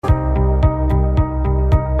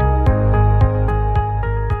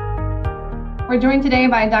We're joined today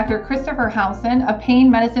by Dr. Christopher Howson, a pain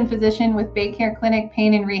medicine physician with Baycare Clinic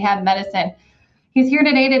Pain and Rehab Medicine. He's here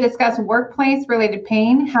today to discuss workplace-related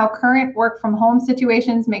pain, how current work-from-home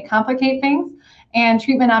situations may complicate things, and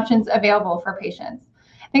treatment options available for patients.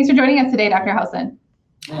 Thanks for joining us today, Dr. Howson.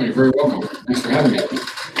 Oh, you're very welcome. Thanks for having me.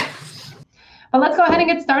 But let's go ahead and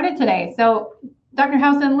get started today. So, Dr.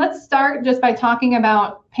 Howson, let's start just by talking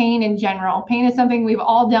about pain in general. Pain is something we've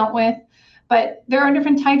all dealt with, but there are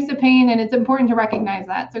different types of pain, and it's important to recognize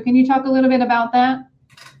that. So can you talk a little bit about that?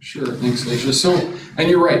 Sure, thanks, Alicia. So, and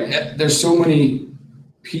you're right, there's so many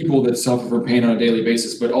people that suffer from pain on a daily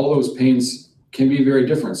basis, but all those pains can be very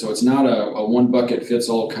different. So it's not a one bucket fits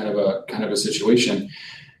all kind of a situation.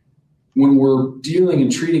 When we're dealing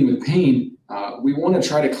and treating with pain, we want to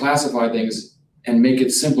try to classify things and make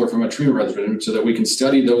it simpler from a treatment regimen so that we can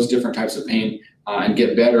study those different types of pain and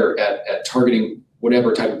get better at targeting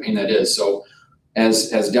whatever type of pain that is. So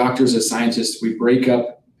as doctors, as scientists, we break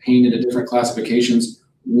up pain into different classifications.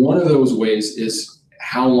 One of those ways is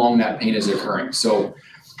how long that pain is occurring. So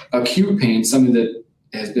acute pain, something that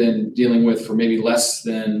has been dealing with for maybe less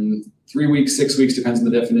than 3 weeks, 6 weeks, depends on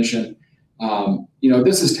the definition.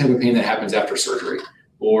 This is the type of pain that happens after surgery,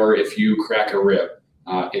 or if you crack a rib.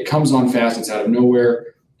 It comes on fast, it's out of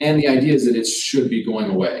nowhere, and the idea is that it should be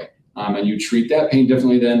going away. And you treat that pain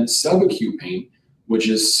differently than subacute pain, which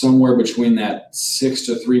is somewhere between that 6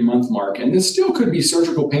 to 3 month mark. And this still could be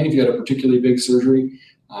surgical pain if you had a particularly big surgery.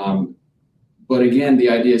 But again, the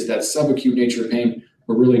idea is that subacute nature of pain,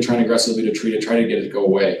 we're really trying aggressively to treat it, try to get it to go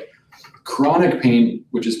away. Chronic pain,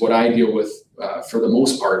 which is what I deal with for the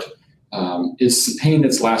most part, is pain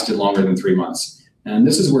that's lasted longer than 3 months. And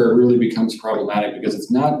this is where it really becomes problematic because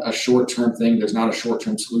it's not a short-term thing. There's not a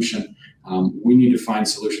short-term solution. We need to find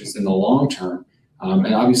solutions in the long term.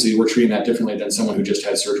 And obviously, we're treating that differently than someone who just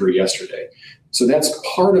had surgery yesterday. So that's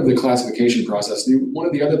part of the classification process. One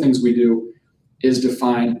of the other things we do is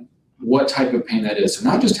define what type of pain that is. So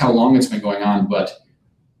not just how long it's been going on, but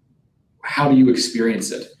how do you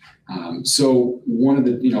experience it? So one of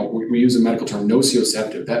the, we use a medical term,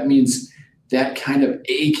 nociceptive. That means that kind of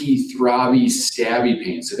achy, throbby, stabby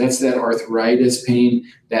pain. So that's that arthritis pain,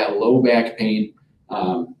 that low back pain.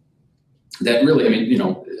 That really,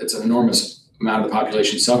 it's an enormous amount of the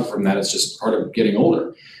population suffer from that. It's just part of getting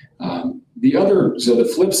older.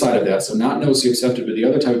 The flip side of that, so not nociceptive, but the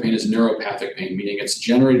other type of pain is neuropathic pain, meaning it's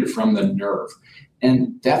generated from the nerve.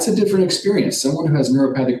 And that's a different experience. Someone who has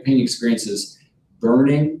neuropathic pain experiences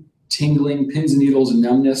burning, tingling, pins and needles,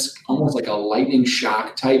 numbness, almost like a lightning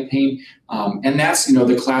shock type pain. And that's,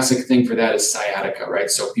 the classic thing for that is sciatica,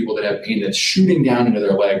 right? So people that have pain that's shooting down into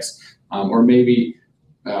their legs, or maybe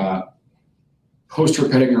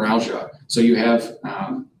post-herpetic neuralgia. So you have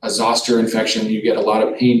a zoster infection, you get a lot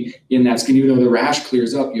of pain in that skin. Even though the rash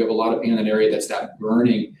clears up, you have a lot of pain in that area that's that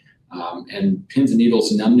burning and pins and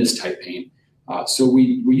needles, numbness type pain. So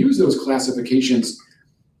we use those classifications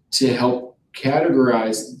to help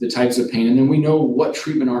categorize the types of pain, and then we know what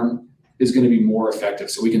treatment arm is going to be more effective.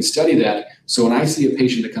 So we can study that. So when I see a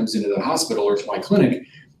patient that comes into the hospital or to my clinic,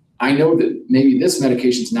 I know that maybe this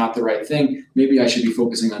medication is not the right thing. Maybe I should be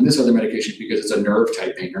focusing on this other medication because it's a nerve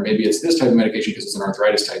type pain, or maybe it's this type of medication because it's an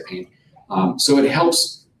arthritis type pain. So it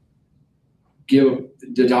helps give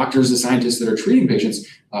the doctors, the scientists that are treating patients,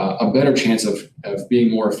 a better chance of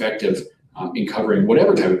being more effective in covering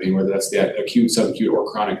whatever type of pain, whether that's the acute, subacute,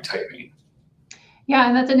 or chronic type pain. Yeah,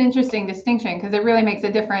 and that's an interesting distinction because it really makes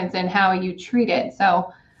a difference in how you treat it.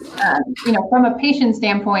 So, from a patient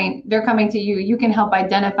standpoint, they're coming to you, you can help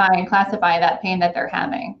identify and classify that pain that they're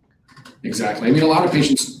having. Exactly. A lot of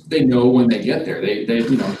patients, they know when they get there. They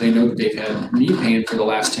know that they've had knee pain for the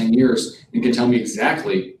last 10 years and can tell me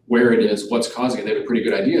exactly where it is, what's causing it. They have a pretty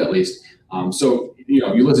good idea at least. So,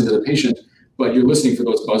 you listen to the patient, but you're listening for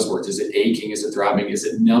those buzzwords. Is it aching? Is it throbbing? Is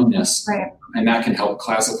it numbness? Right. And that can help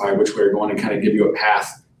classify which way you're going and kind of give you a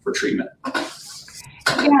path for treatment.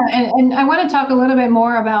 Yeah, and I want to talk a little bit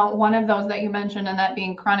more about one of those that you mentioned, and that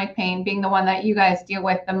being chronic pain, being the one that you guys deal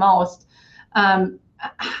with the most.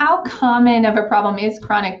 How common of a problem is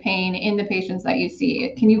chronic pain in the patients that you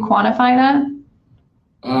see? Can you quantify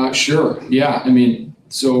that? Sure. Yeah.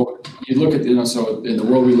 So you look at, so in the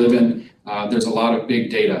world we live in, there's a lot of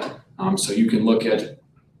big data. So you can look at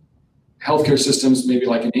healthcare systems, maybe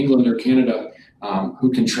like in England or Canada,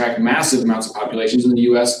 who can track massive amounts of populations. In the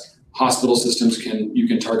US, hospital systems you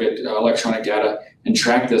can target electronic data and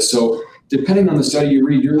track this. So depending on the study you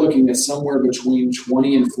read, you're looking at somewhere between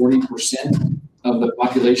 20 and 40% of the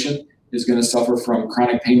population is going to suffer from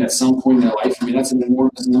chronic pain at some point in their life. That's an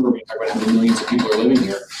enormous number when you talk about how many millions of people are living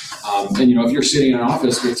here. And if you're sitting in an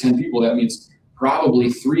office with 10 people, that means probably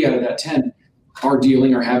 3 out of that 10 are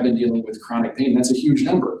dealing or have been dealing with chronic pain. That's a huge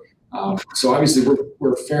number. So obviously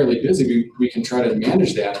we're fairly busy. We can try to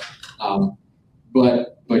manage that.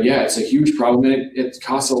 But yeah, it's a huge problem, and it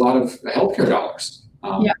costs a lot of healthcare dollars.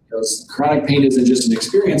 Because chronic pain isn't just an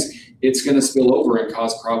experience, it's going to spill over and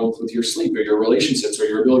cause problems with your sleep or your relationships or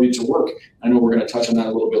your ability to work. I know we're going to touch on that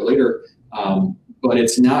a little bit later, but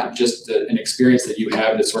it's not just an experience that you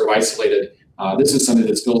have that's sort of isolated. This is something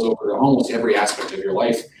that spills over to almost every aspect of your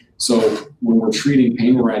life. So when we're treating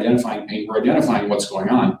pain, we're identifying what's going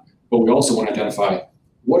on, but we also want to identify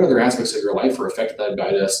what other aspects of your life are affected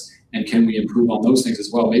by this, and can we improve on those things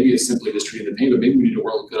as well? Maybe it's simply just treating the pain, but maybe we need to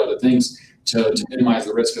work with other things to minimize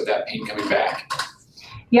the risk of that pain coming back.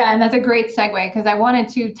 Yeah, and that's a great segue, because I wanted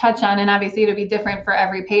to touch on, and obviously it'll be different for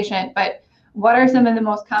every patient, but what are some of the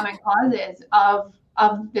most common causes of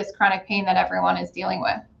this chronic pain that everyone is dealing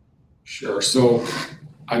with? Sure. So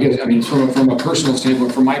I guess, from a personal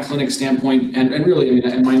standpoint, from my clinic standpoint, and really,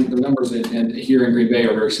 the numbers here in Green Bay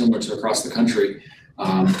are very similar to across the country.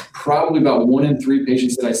 Probably about 1 in 3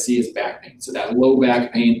 patients that I see is back pain. So that low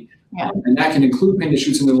back pain, and that can include pain that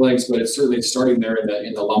shoots into the legs, but it's certainly starting there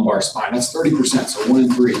in the lumbar spine. That's 30%. So 1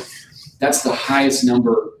 in 3. That's the highest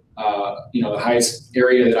number, the highest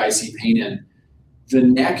area that I see pain in. The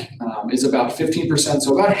neck is about 15%.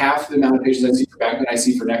 So about half the amount of patients I see for back pain I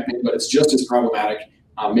see for neck pain, but it's just as problematic,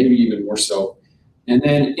 maybe even more so. And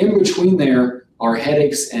then in between there are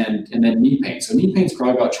headaches and then knee pain. So knee pain is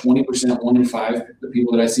probably about 20%, 1 in 5, the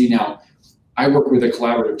people that I see now. I work with a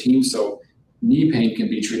collaborative team, so knee pain can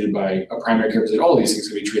be treated by a primary care physician. All of these things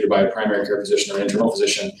can be treated by a primary care physician or an internal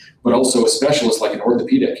physician, but also a specialist like an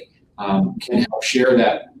orthopedic can help share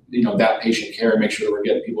that patient care and make sure that we're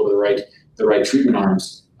getting people to the right treatment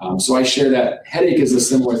arms. So I share that. Headache is a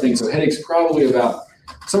similar thing. So headache's probably about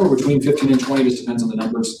somewhere between 15 and 20, just depends on the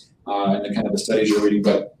numbers and the kind of the studies you're reading.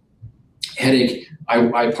 But headache,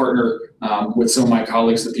 I partner with some of my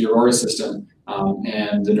colleagues at the Aurora system,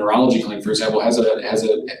 and the neurology clinic, for example, has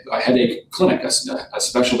a headache clinic, a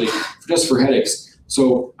specialty just for headaches.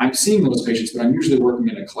 So I'm seeing those patients, but I'm usually working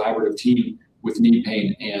in a collaborative team with knee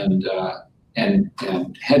pain and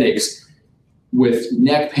headaches. With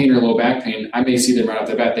neck pain or low back pain, I may see them right off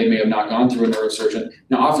the bat. They may have not gone through a neurosurgeon.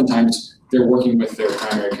 Now, oftentimes they're working with their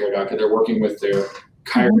primary care doctor, they're working with their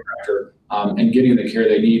chiropractor, and getting the care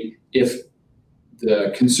they need. If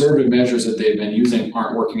the conservative measures that they've been using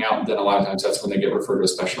aren't working out, then a lot of times that's when they get referred to a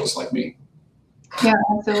specialist like me. Yeah,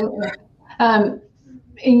 absolutely. And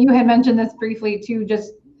you had mentioned this briefly too,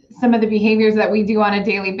 just some of the behaviors that we do on a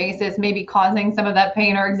daily basis may be causing some of that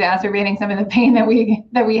pain or exacerbating some of the pain that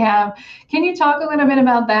we have. Can you talk a little bit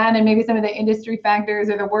about that, and maybe some of the industry factors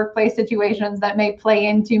or the workplace situations that may play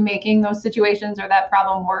into making those situations or that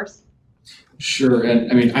problem worse? Sure,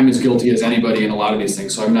 and I'm as guilty as anybody in a lot of these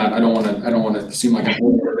things. So I don't want to seem like I'm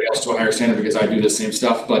holding everybody else to a higher standard because I do the same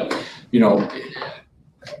stuff. But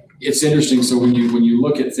it's interesting. So when you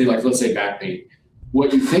look at, say, like, let's say back pain,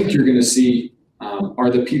 what you think you're going to see are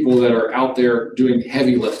the people that are out there doing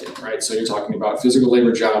heavy lifting, right? So you're talking about physical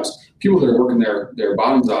labor jobs, people that are working their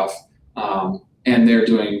bottoms off, and they're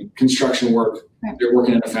doing construction work. They're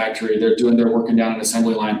working in a factory. They're working down an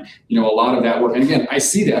assembly line. A lot of that work. And again, I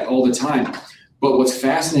see that all the time. But what's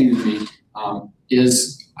fascinating to me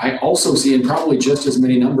is I also see, in probably just as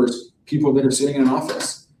many numbers, people that are sitting in an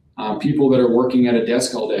office, people that are working at a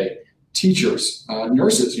desk all day, teachers,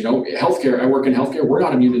 nurses. Healthcare. I work in healthcare. We're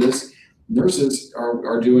not immune to this. Nurses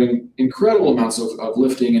are doing incredible amounts of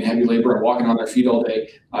lifting and heavy labor and walking on their feet all day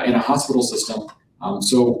in a hospital system.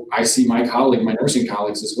 So I see my nursing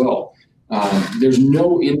colleagues as well. There's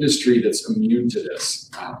no industry that's immune to this.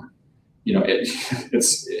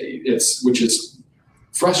 It's which is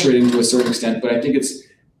frustrating to a certain extent, but I think it's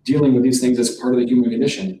dealing with these things as part of the human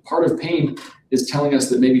condition. Part of pain is telling us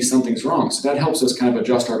that maybe something's wrong. So that helps us kind of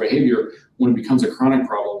adjust our behavior. When it becomes a chronic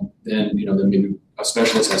problem, then maybe a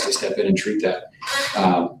specialist has to step in and treat that.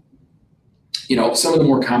 Some of the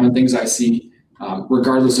more common things I see,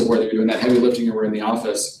 regardless of whether you're doing that heavy lifting or we're in the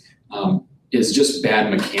office, is just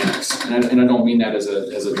bad mechanics. And I don't mean that as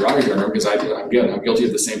a derogatory term, because I'm guilty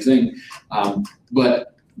of the same thing.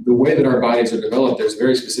 But the way that our bodies are developed, there's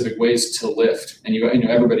very specific ways to lift. And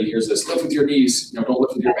everybody hears this: lift with your knees. Don't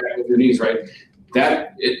lift with your back, with your knees, right?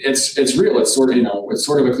 That it's real. It's sort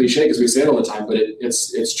of a cliche because we say it all the time, but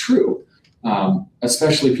it's true.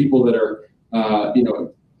 Especially people that are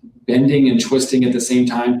bending and twisting at the same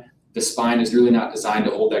time. The spine is really not designed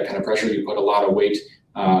to hold that kind of pressure. You put a lot of weight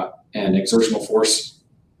and exertional force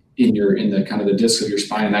in the kind of the disc of your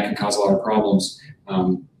spine, and that can cause a lot of problems.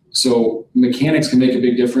 So mechanics can make a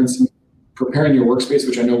big difference. preparing your workspace,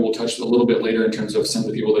 which I know we'll touch a little bit later in terms of some of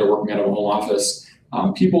the people that are working out of a home office,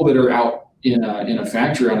 people that are out in a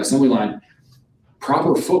factory on an assembly line,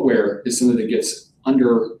 proper footwear is something that gets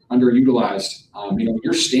underutilized.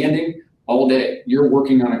 You're standing all day, you're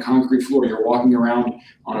working on a concrete floor, you're walking around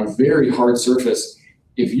on a very hard surface.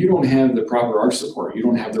 If you don't have the proper arch support, you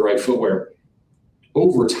don't have the right footwear,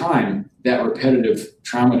 over time, that repetitive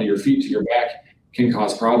trauma to your feet, to your back, can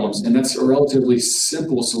cause problems. And that's a relatively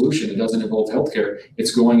simple solution. It doesn't involve healthcare.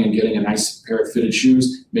 It's going and getting a nice pair of fitted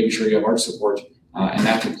shoes, making sure you have arch support, and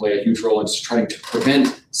that can play a huge role in trying to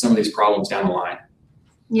prevent some of these problems down the line.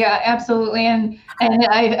 Yeah, absolutely. And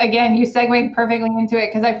again, you segued perfectly into it,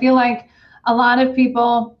 because I feel like a lot of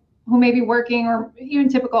people who may be working, or even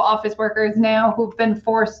typical office workers now, who've been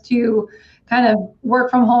forced to kind of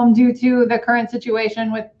work from home due to the current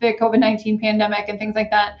situation with the COVID-19 pandemic and things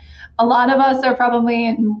like that. A lot of us are probably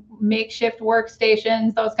in makeshift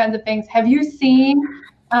workstations, those kinds of things. Have you seen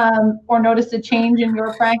or noticed a change in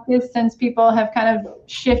your practice since people have kind of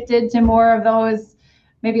shifted to more of those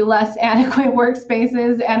maybe less adequate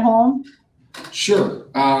workspaces at home? Sure.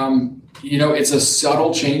 It's a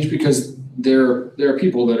subtle change, because there are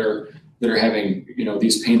people that are having,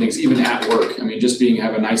 these pain things even at work. I mean, just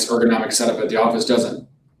have a nice ergonomic setup at the office doesn't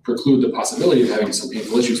preclude the possibility of having some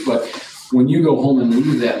painful issues. But when you go home and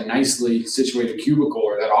leave that nicely situated cubicle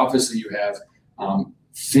or that office that you have,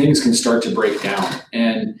 things can start to break down.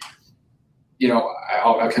 And,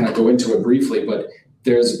 I'll kind of go into it briefly, but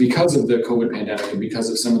because of the COVID pandemic and because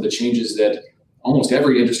of some of the changes that almost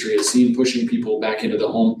every industry has seen pushing people back into the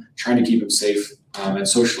home, trying to keep them safe and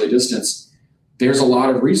socially distanced, there's a lot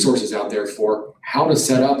of resources out there for how to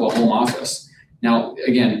set up a home office. Now,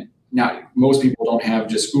 again, most people don't have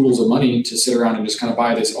just oodles of money to sit around and just kind of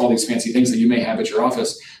buy all these fancy things that you may have at your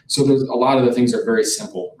office. So there's a lot of the things are very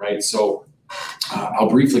simple, right? So I'll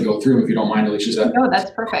briefly go through them if you don't mind, Alicia. No, that's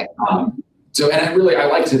perfect. I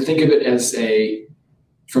like to think of it as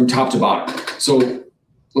from top to bottom. So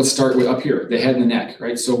let's start with up here, the head and the neck,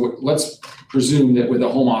 right? So let's presume that with a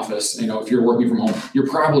home office, if you're working from home, you're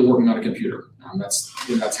probably working on a computer.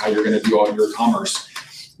 That's how you're going to do all your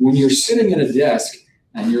commerce. When you're sitting at a desk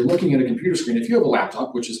and you're looking at a computer screen, if you have a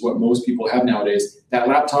laptop, which is what most people have nowadays, that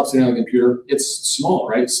laptop sitting on a computer, it's small,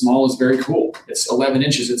 right? Small is very cool. It's 11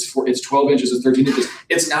 inches, it's 12 inches, it's 13 inches.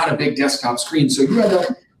 It's not a big desktop screen. So you end up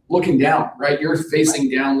looking down, right? You're facing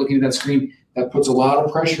down, looking at that screen. That puts a lot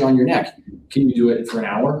of pressure on your neck. Can you do it for an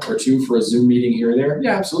hour or two for a Zoom meeting here or there?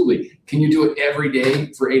 Yeah, absolutely. Can you do it every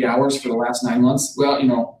day for 8 hours for the last 9 months?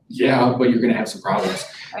 Well, yeah, but you're going to have some problems.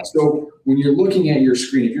 Right. So when you're looking at your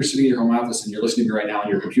screen, if you're sitting in your home office and you're listening to me right now on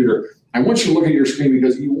your computer, I want you to look at your screen,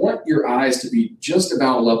 because you want your eyes to be just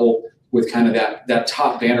about level with kind of that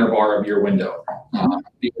top banner bar of your window,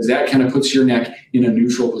 because that kind of puts your neck in a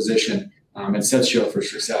neutral position and sets you up for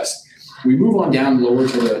success. We move on down lower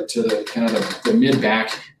to the kind of the mid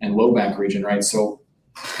back and low back region, right? So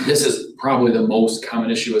this is probably the most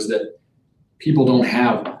common issue, is that people don't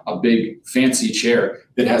have a big fancy chair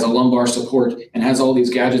that has a lumbar support and has all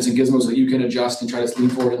these gadgets and gizmos that you can adjust and try to lean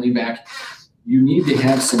forward and lean back. You need to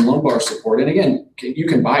have some lumbar support. And again, you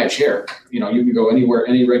can buy a chair. You can go anywhere.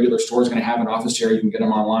 Any regular store is going to have an office chair. You can get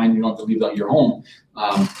them online. You don't have to leave them at your home.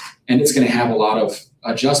 And it's going to have a lot of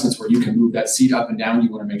adjustments where you can move that seat up and down.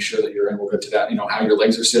 You want to make sure that we'll get to that, how your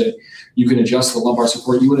legs are sitting. You can adjust the lumbar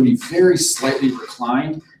support. You want to be very slightly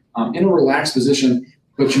reclined in a relaxed position,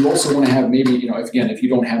 but you also want to have maybe, if you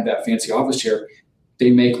don't have that fancy office chair,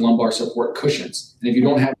 they make lumbar support cushions. And if you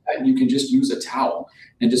don't have that, you can just use a towel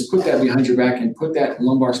and just put that behind your back and put that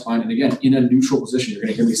lumbar spine, and again, in a neutral position. You're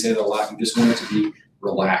going to hear me say that a lot. You just want it to be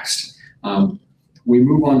relaxed. We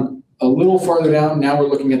move on a little farther down. Now we're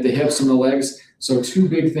looking at the hips and the legs. So two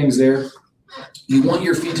big things there. You want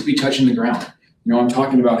your feet to be touching the ground. I'm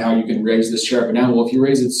talking about how you can raise this chair up and down. Well, if you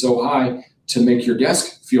raise it so high to make your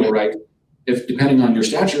desk feel right, if depending on your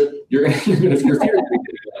stature, your feet are going to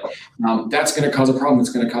that's going to cause a problem. It's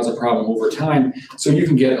going to cause a problem over time. So you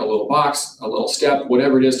can get a little box, a little step,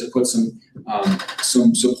 whatever it is, to put some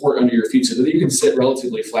support under your feet so that you can sit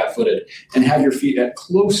relatively flat-footed and have your feet at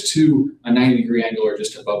close to a 90-degree angle or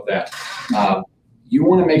just above that. You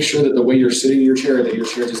want to make sure that the way you're sitting in your chair, that your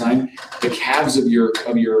chair is designed, the calves of your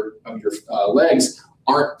legs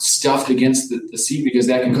aren't stuffed against the seat, because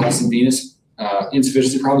that can cause some venous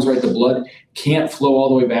insufficiency problems, right? The blood can't flow all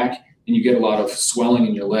the way back, and you get a lot of swelling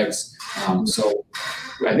in your legs. So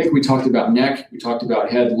I think we talked about neck, we talked about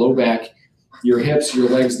head, low back, your hips, your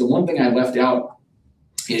legs. The one thing I left out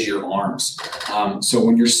is your arms. So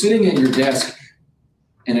when you're sitting at your desk,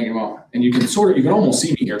 and you can almost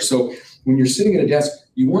see me here. So when you're sitting at a desk,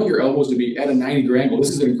 you want your elbows to be at a 90-degree angle. This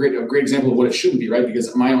is a great example of what it shouldn't be, right?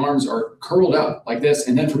 Because my arms are curled up like this.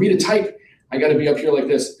 And then for me to type, I got to be up here like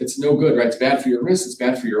this. It's no good, right? It's bad for your wrists. It's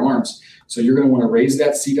bad for your arms. So you're going to want to raise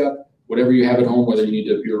that seat up, whatever you have at home, whether you need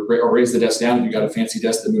to or raise the desk down if you got a fancy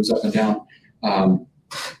desk that moves up and down.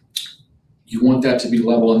 You want that to be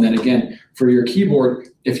level. And then again, for your keyboard,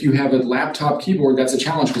 if you have a laptop keyboard, that's a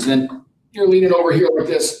challenge because then you're leaning over here like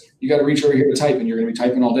this. You got to reach over here to type and you're going to be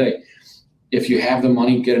typing all day. If you have the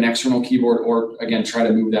money, get an external keyboard or again, try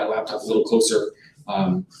to move that laptop a little closer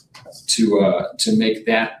to make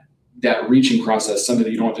that reaching process something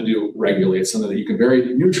that you don't have to do regularly. It's something that you can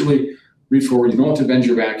very neutrally reach forward. You don't have to bend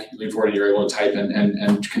your back, you lean forward and you're able to type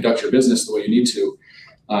and conduct your business the way you need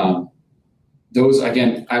to. Those,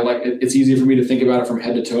 again, I like it. It's easy for me to think about it from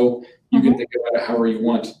head to toe. You can think about it however you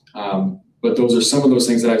want. But those are some of those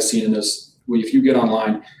things that I've seen in this. If you get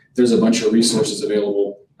online, there's a bunch of resources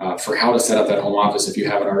available for how to set up that home office if you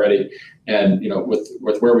haven't already. And,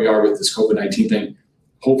 with where we are with this COVID-19 thing,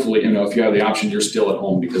 hopefully, if you have the option, you're still at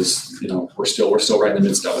home because, we're still right in the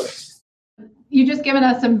midst of it. You just given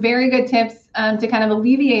us some very good tips to kind of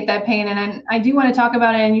alleviate that pain. And I do want to talk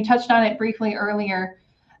about it, and you touched on it briefly earlier,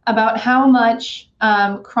 about how much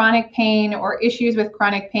chronic pain or issues with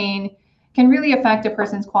chronic pain can really affect a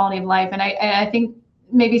person's quality of life. And I think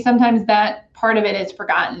maybe sometimes that part of it is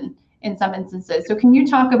forgotten in some instances. So can you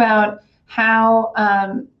talk about how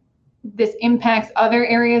this impacts other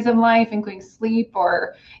areas of life, including sleep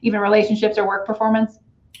or even relationships or work performance?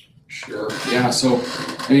 Sure. Yeah. So,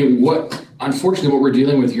 unfortunately, what we're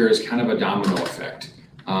dealing with here is kind of a domino effect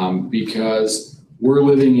because we're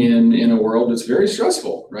living in a world that's very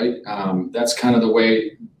stressful, right? That's kind of the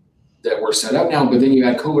way that we're set up now. But then you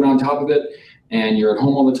add COVID on top of it, and you're at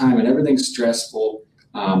home all the time, and everything's stressful.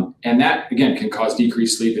 And that, again, can cause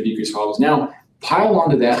decreased sleep and decreased follows. Now, pile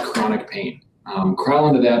onto that chronic pain. Pile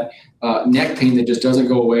onto that neck pain that just doesn't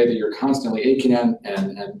go away, that you're constantly aching at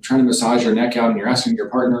and trying to massage your neck out, and you're asking your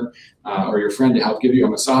partner or your friend to help give you a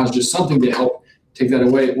massage, just something to help take that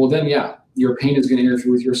away. Well, then, yeah, your pain is going to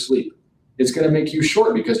interfere with your sleep. It's going to make you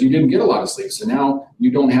short because you didn't get a lot of sleep. So now you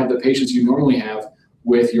don't have the patience you normally have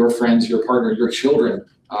with your friends, your partner, your children,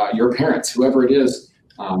 your parents, whoever it is.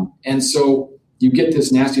 And so you get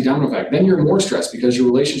this nasty domino effect. Then you're more stressed because your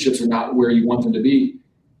relationships are not where you want them to be.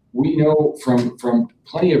 We know from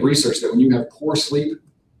plenty of research that when you have poor sleep,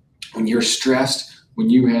 when you're stressed, when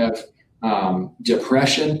you have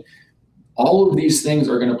depression, all of these things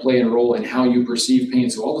are going to play a role in how you perceive pain.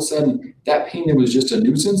 So all of a sudden, that pain that was just a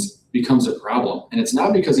nuisance becomes a problem. And it's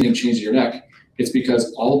not because you changed your neck. It's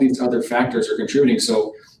because all these other factors are contributing.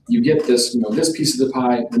 So you get this, this piece of the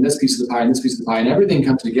pie, and this piece of the pie, and this piece of the pie, and everything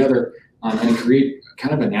comes together and create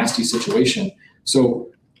kind of a nasty situation.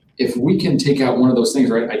 So if we can take out one of those things,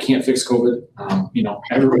 right? I can't fix COVID.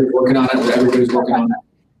 Everybody's working on it. Everybody's working on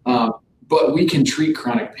it. But we can treat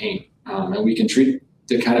chronic pain, and we can treat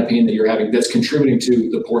the kind of pain that you're having that's contributing to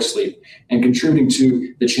the poor sleep and contributing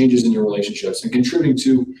to the changes in your relationships and contributing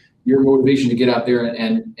to your motivation to get out there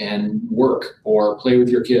and work or play with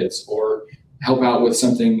your kids or help out with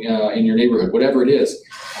something in your neighborhood, whatever it is.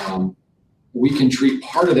 We can treat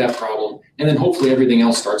part of that problem, and then hopefully everything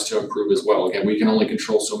else starts to improve as well. Again, we can only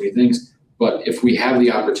control so many things, but if we have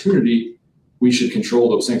the opportunity, we should control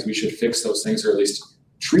those things. We should fix those things, or at least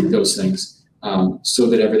treat those things so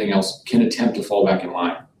that everything else can attempt to fall back in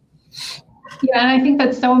line. Yeah, and I think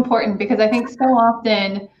that's so important because I think so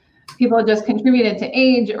often people just contribute it to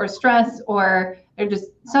age or stress, or they're just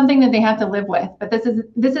something that they have to live with. But this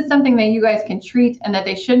is something that you guys can treat, and that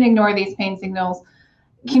they shouldn't ignore these pain signals.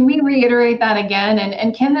 Can we reiterate that again?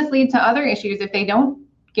 And can this lead to other issues if they don't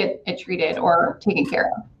get it treated or taken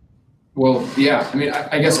care of? Well, yeah.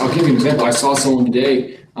 I guess I'll give you an example. I saw someone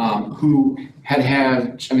today who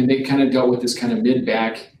they kind of dealt with this kind of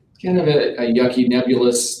mid-back, kind of a yucky,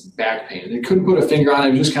 nebulous back pain. They couldn't put a finger on it.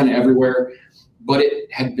 It was just kind of everywhere, but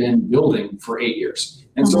it had been building for 8 years.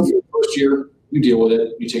 And so for the first year, you deal with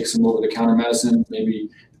it. You take some over-the-counter medicine.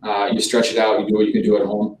 Maybe you stretch it out. You do what you can do at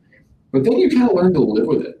home. But then you kind of learn to live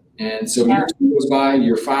with it. And so year 2 goes by,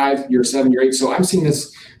 year 5, year 7, year 8. So I'm seeing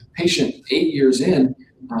this patient 8 years in,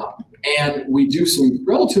 and we do some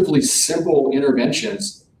relatively simple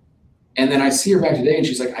interventions. And then I see her back today, and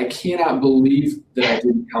she's like, I cannot believe that I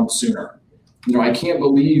didn't come sooner. I can't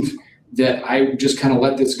believe that I just kind of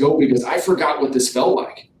let this go because I forgot what this felt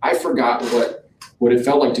like. I forgot what it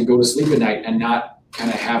felt like to go to sleep at night and not kind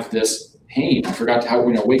of have this pain. I forgot how,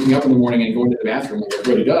 waking up in the morning and going to the bathroom like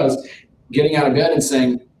everybody does, getting out of bed and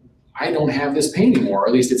saying, I don't have this pain anymore, or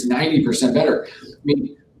at least it's 90% better.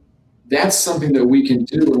 That's something that we can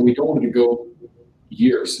do, and we don't want to go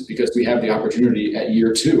years, because we have the opportunity at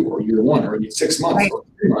year 2 or year 1 or 6 months or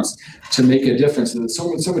 3 months to make a difference. And so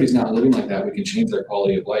when somebody's not living like that, we can change their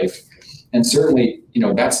quality of life. And certainly,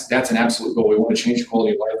 that's an absolute goal. We want to change the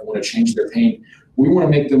quality of life. We want to change their pain. We want to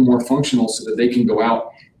make them more functional so that they can go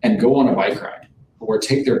out and go on a bike ride, or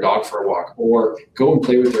take their dog for a walk, or go and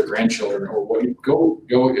play with their grandchildren, or go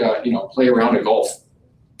play around a golf.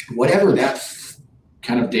 Whatever that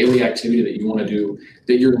kind of daily activity that you want to do,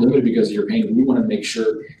 that you're limited because of your pain, we want to make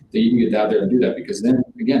sure that you can get out there and do that, because then,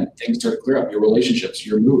 again, things start to clear up. Your relationships,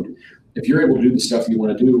 your mood. If you're able to do the stuff you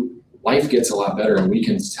want to do, life gets a lot better, and we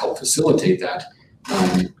can help facilitate that.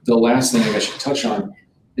 The last thing I should touch on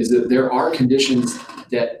is that there are conditions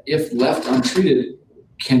that, if left untreated,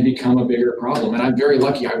 can become a bigger problem. And I'm very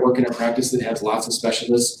lucky. I work in a practice that has lots of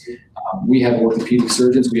specialists. We have orthopedic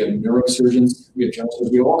surgeons, we have neurosurgeons, we have general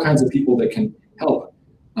surgeons, we have all kinds of people that can help.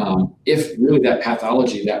 If really that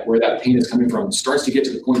pathology, that where that pain is coming from, starts to get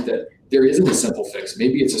to the point that there isn't a simple fix,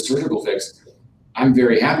 maybe it's a surgical fix, I'm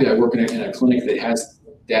very happy I work in a clinic that has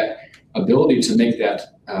that ability to make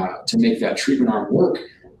that treatment arm work.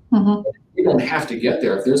 Mm-hmm. We don't have to get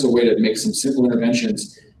there. If there's a way to make some simple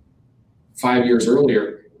interventions 5 years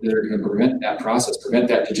earlier that are going to prevent that process, prevent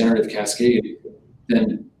that degenerative cascade,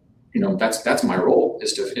 then that's my role,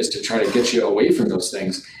 is to try to get you away from those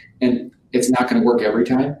things. And it's not going to work every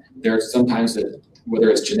time. There's sometimes that, whether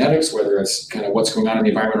it's genetics, whether it's kind of what's going on in the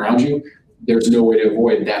environment around you, there's no way to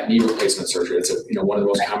avoid that knee replacement surgery. It's one of the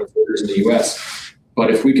most common surgeries in the U.S. But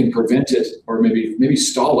if we can prevent it, or maybe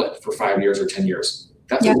stall it for 5 years or 10 years,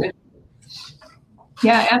 that's a win.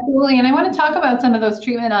 Yeah, absolutely. And I want to talk about some of those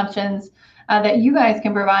treatment options that you guys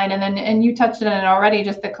can provide. And you touched on it already,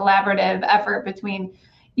 just the collaborative effort between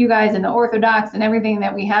you guys and the orthodox and everything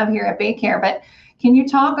that we have here at BayCare. But can you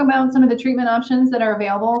talk about some of the treatment options that are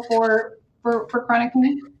available for chronic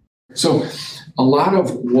pain? So a lot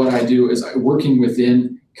of what I do is working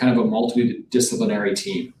within kind of a multidisciplinary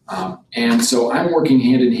team. And so I'm working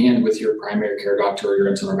hand in hand with your primary care doctor or your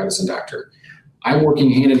internal medicine doctor. I'm working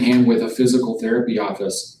hand in hand with a physical therapy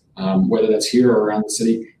office, whether that's here or around the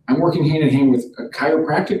city. I'm working hand in hand with a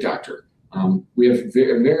chiropractic doctor. We have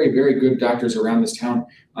very, very good doctors around this town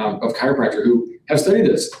of chiropractor who have studied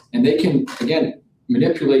this, and they can, again,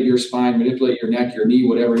 manipulate your spine, manipulate your neck, your knee,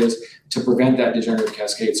 whatever it is, to prevent that degenerative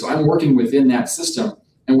cascade. So I'm working within that system,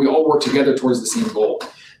 and we all work together towards the same goal.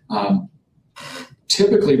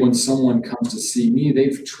 Typically, when someone comes to see me,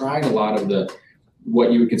 they've tried a lot of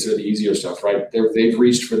what you would consider the easier stuff, right? They've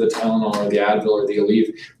reached for the Tylenol or the Advil or the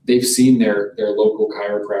Aleve. They've seen their local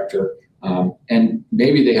chiropractor, and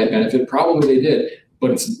maybe they had benefit. Probably they did,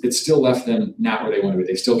 but it's still left them not where they want to be.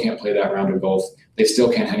 They still can't play that round of golf. They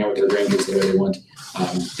still can't hang out with their grandkids the way they want.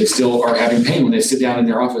 They still are having pain when they sit down in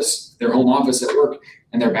their office, their home office at work,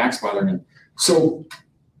 and their back's bothering them. So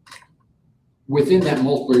within that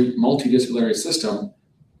multidisciplinary system,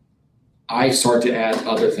 I start to add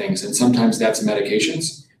other things, and sometimes that's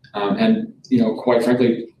medications. And quite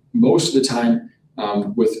frankly, most of the time,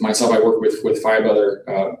 with myself, I work with 5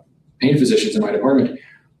 other pain physicians in my department.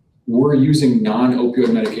 We're using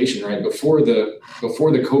non-opioid medication, right? Before the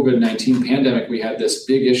COVID-19 pandemic, we had this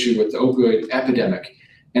big issue with the opioid epidemic,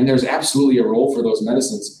 and there's absolutely a role for those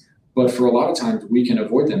medicines. But for a lot of times, we can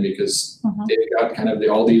avoid them because they've got kind of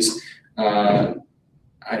all these, I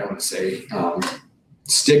don't want to say,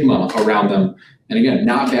 stigma around them. And again,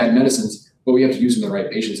 not bad medicines, but we have to use them in the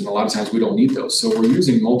right patients. And a lot of times we don't need those. So we're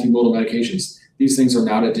using multimodal medications. These things are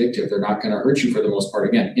not addictive. They're not going to hurt you for the most part.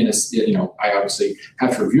 Again, I obviously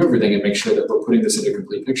have to review everything and make sure that we're putting this into a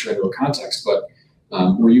complete picture, into a context, but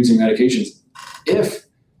we're using medications. If,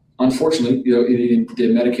 unfortunately, the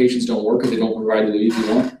medications don't work or they don't provide the relief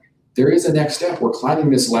you want, there is a next step. We're climbing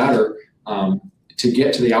this ladder to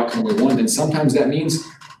get to the outcome we want. And sometimes that means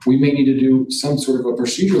we may need to do some sort of a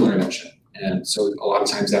procedural intervention. And so a lot of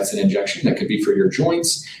times that's an injection. That could be for your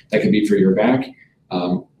joints. That could be for your back.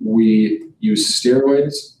 We use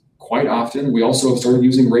steroids quite often. We also have started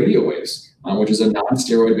using radio waves, which is a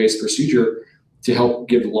non-steroid based procedure to help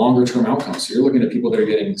give longer term outcomes. So you're looking at people that are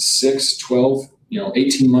getting 6, 12,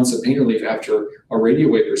 18 months of pain relief after a radio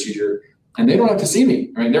wave procedure, and they don't have to see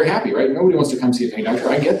me. I mean, they're happy, right? Nobody wants to come see a pain doctor.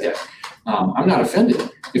 I get that. I'm not offended.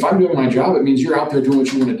 If I'm doing my job, it means you're out there doing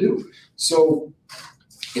what you want to do. So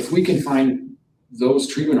if we can find those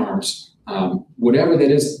treatment arms, whatever that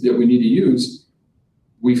is that we need to use,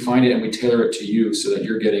 we find it and we tailor it to you so that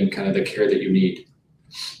you're getting kind of the care that you need.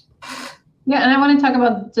 Yeah, and I want to talk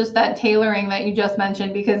about just that tailoring that you just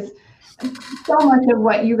mentioned, because So much of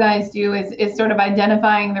what you guys do is sort of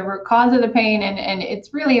identifying the root cause of the pain, and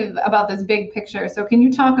it's really about this big picture. So can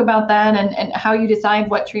you talk about that and how you decide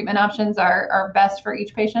what treatment options are best for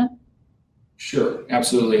each patient? Sure,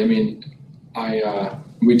 absolutely. I mean,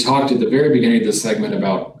 we talked at the very beginning of this segment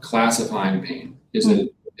about classifying pain. Is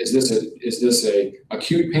this a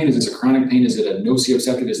acute pain? Is this a chronic pain? Is it a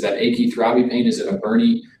nociceptive? Is that achy, throbby pain? Is it a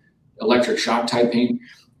burny, electric shock type pain?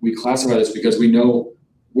 We classify this because we know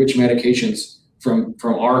which medications from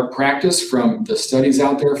our practice, from the studies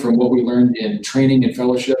out there, from what we learned in training and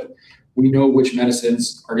fellowship, we know which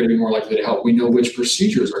medicines are going to be more likely to help. We know which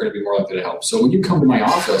procedures are going to be more likely to help. So when you come to my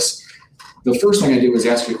office, the first thing I do is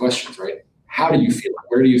ask you questions, right? How do you feel it?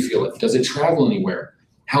 Where do you feel it? Does it travel anywhere?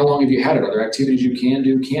 How long have you had it? Are there activities you can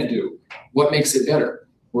do, can't do? What makes it better?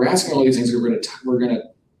 We're asking all these things. We're going to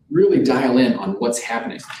really dial in on what's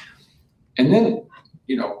happening. And then,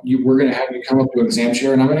 we're going to have you come up to an exam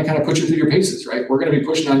chair, and I'm going to kind of put you through your paces, right? We're going to be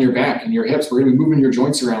pushing on your back and your hips. We're going to be moving your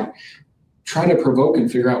joints around, trying to provoke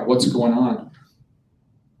and figure out what's going on.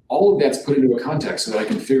 All of that's put into a context so that I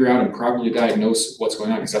can figure out and properly diagnose what's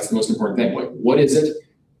going on, because that's the most important thing. Like, what is it?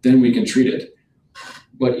 Then we can treat it.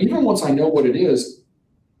 But even once I know what it is,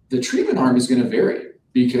 the treatment arm is going to vary,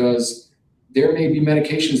 because there may be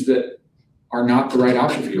medications that are not the right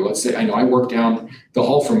option for you. Let's say, I work down the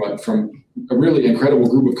hall from a really incredible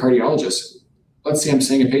group of cardiologists. Let's say I'm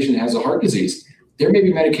seeing a patient that has a heart disease. There may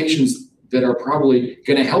be medications that are probably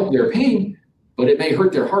going to help their pain, but it may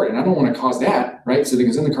hurt their heart, and I don't want to cause that, right? So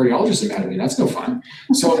because then the cardiologist is mad at me, that's no fun.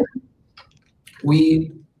 So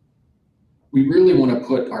we really want to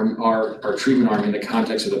put our treatment arm in the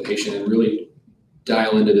context of the patient and really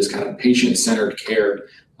dial into this kind of patient-centered care.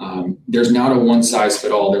 There's not a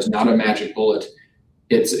one-size-fit-all. There's not a magic bullet.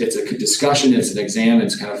 It's a discussion. It's an exam.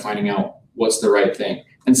 It's kind of finding out what's the right thing.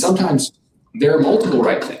 And sometimes there are multiple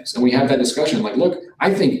right things, and we have that discussion. Like, look,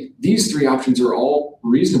 I think these three options are all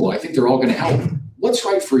reasonable. I think they're all going to help. What's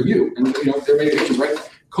right for you? And there may be patients, right?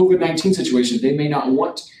 COVID-19 situation. They may not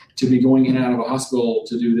want to be going in and out of a hospital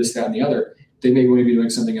to do this, that, and the other. They may want to be doing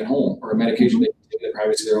something at home, or a medication they can take in the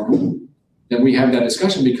privacy of their own home. Then we have that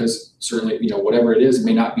discussion, because certainly, whatever it is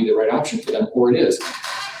may not be the right option for them, or it is.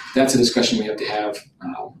 That's a discussion we have to have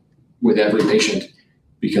with every patient,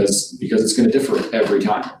 because it's going to differ every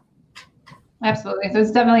time. Absolutely. So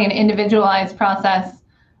it's definitely an individualized process,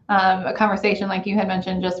 a conversation like you had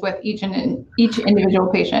mentioned, just with each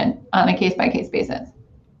individual patient on a case-by-case basis.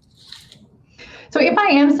 So if I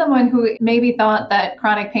am someone who maybe thought that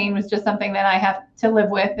chronic pain was just something that I have to live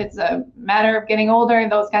with, it's a matter of getting older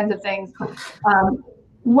and those kinds of things,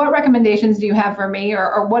 what recommendations do you have for me,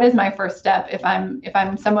 or what is my first step if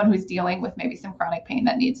I'm someone who's dealing with maybe some chronic pain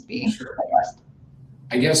that needs to be addressed?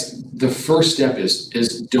 I guess the first step is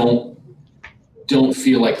don't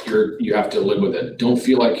feel like you have to live with it. Don't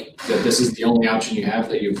feel like that this is the only option you have,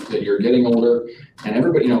 that you're getting older. And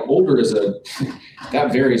everybody, older is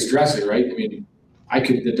that varies drastically, right? I mean,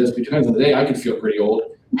 it depends on the day. I could feel pretty old,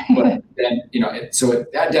 but then, so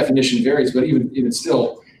that definition varies, but even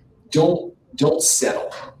still, don't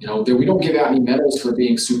settle. We don't give out any medals for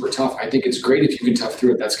being super tough. I think it's great if you can tough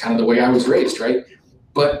through it. That's kind of the way I was raised, right?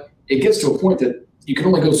 But it gets to a point that you can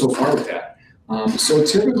only go so far with that. So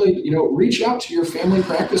typically, reach out to your family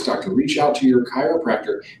practice doctor, reach out to your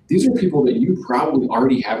chiropractor. These are people that you probably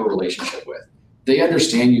already have a relationship with. They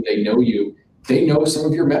understand you, they know you, they know some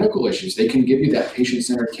of your medical issues. They can give you that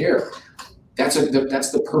patient-centered care. That's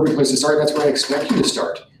the perfect place to start. That's where I expect you to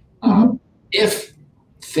start. If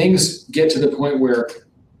things get to the point where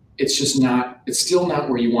it's still not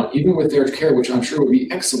where you want, even with their care, which I'm sure would be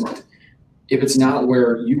excellent, if it's not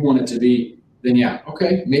where you want it to be, then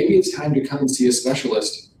okay, maybe it's time to come and see a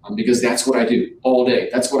specialist, because that's what I do all day.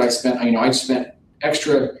 That's what I spent. I spent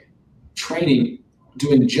extra training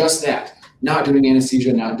doing just that, not doing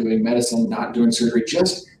anesthesia, not doing medicine, not doing surgery,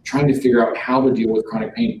 just trying to figure out how to deal with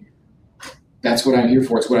chronic pain. That's what I'm here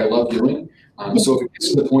for. It's what I love doing. So if it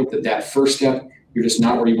gets to the point that first step, you're just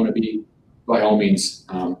not where you want to be, by all means,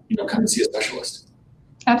 come and see a specialist.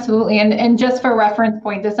 Absolutely. And just for reference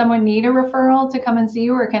point, does someone need a referral to come and see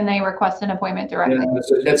you, or can they request an appointment directly?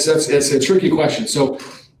 Yeah, that's a tricky question. So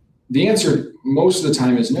the answer most of the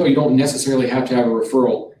time is no, you don't necessarily have to have a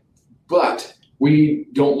referral, but we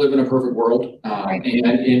don't live in a perfect world. Right.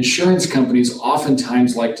 And insurance companies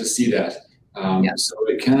oftentimes like to see that. So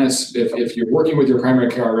it kind of, if you're working with your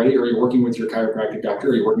primary care already, or you're working with your chiropractic doctor,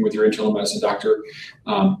 or you're working with your internal medicine doctor,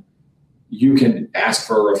 you can ask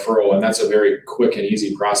for a referral, and that's a very quick and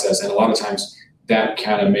easy process. And a lot of times that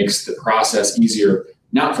kind of makes the process easier,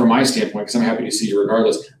 not from my standpoint, because I'm happy to see you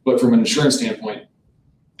regardless, but from an insurance standpoint,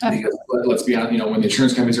 Because let's be honest, when the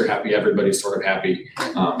insurance companies are happy, everybody's sort of happy.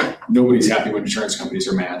 Nobody's happy when insurance companies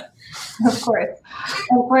are mad. Of course.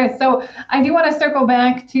 So I do want to circle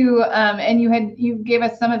back to, and you gave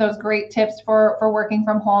us some of those great tips for working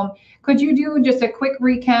from home. Could you do just a quick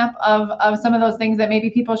recap of some of those things that maybe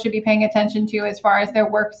people should be paying attention to as far as their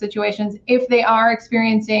work situations, if they are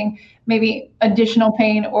experiencing maybe additional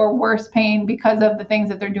pain or worse pain because of the things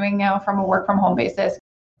that they're doing now from a work from home basis?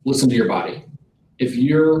 Listen to your body. If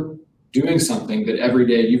you're doing something that every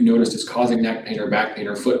day you've noticed is causing neck pain or back pain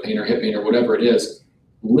or foot pain or hip pain or whatever it is,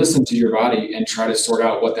 listen to your body and try to sort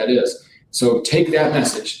out what that is. So take that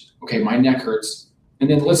message, okay, my neck hurts, and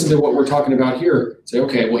then listen to what we're talking about here. Say,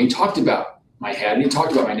 okay, well, he talked about my head and he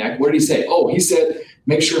talked about my neck. What did he say? Oh, he said,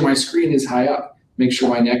 make sure my screen is high up, make sure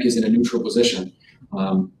my neck is in a neutral position,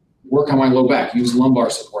 work on my low back, use lumbar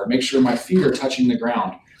support, make sure my feet are touching the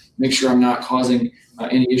ground, make sure I'm not causing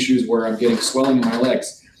any issues where I'm getting swelling in my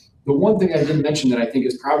legs. The one thing I didn't mention that I think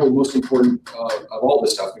is probably most important of all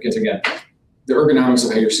this stuff, because again, the ergonomics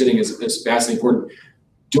of how you're sitting is vastly important.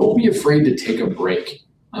 Don't be afraid to take a break.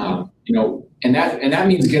 And that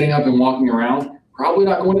means getting up and walking around. Probably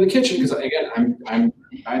not going to the kitchen, because again, I'm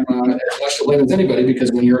as much to blame as anybody,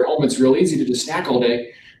 because when you're at home, it's real easy to just snack all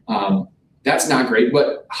day. That's not great.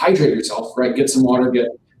 But hydrate yourself, right? Get some water, get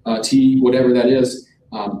tea, whatever that is.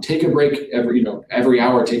 Take a break every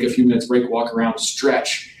hour. Take a few minutes break, walk around,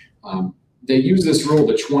 stretch. They use this rule,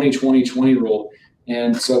 the 20-20-20 rule.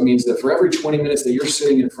 And so it means that for every 20 minutes that you're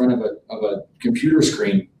sitting in front of a computer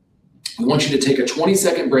screen, I want you to take a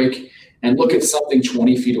 20-second break and look at something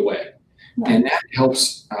 20 feet away. Right. And that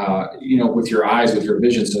helps, with your eyes, with your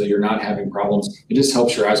vision, so that you're not having problems. It just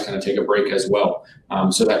helps your eyes kind of take a break as well.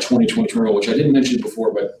 So that 20-20-20 rule, which I didn't mention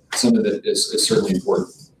before, but something that is certainly important.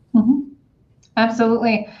 Mm-hmm.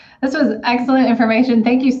 Absolutely. This was excellent information.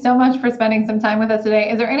 Thank you so much for spending some time with us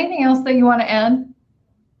today. Is there anything else that you want to add?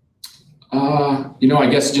 I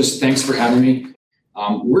guess just thanks for having me.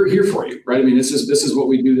 We're here for you, right? I mean, this is what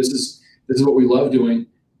we do. This is what we love doing.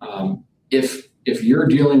 If you're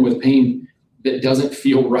dealing with pain that doesn't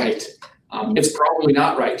feel right, it's probably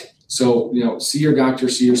not right. So, see your doctor,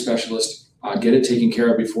 see your specialist, get it taken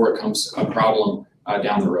care of before it becomes a problem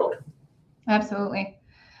down the road. Absolutely.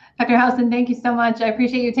 Dr. Howson, thank you so much. I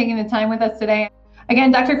appreciate you taking the time with us today.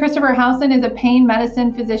 Again, Dr. Christopher Howson is a pain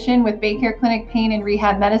medicine physician with Baycare Clinic Pain and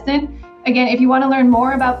Rehab Medicine. Again, if you want to learn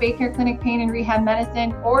more about Baycare Clinic Pain and Rehab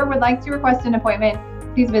Medicine or would like to request an appointment,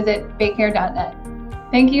 please visit baycare.net.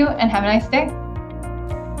 Thank you and have a nice day.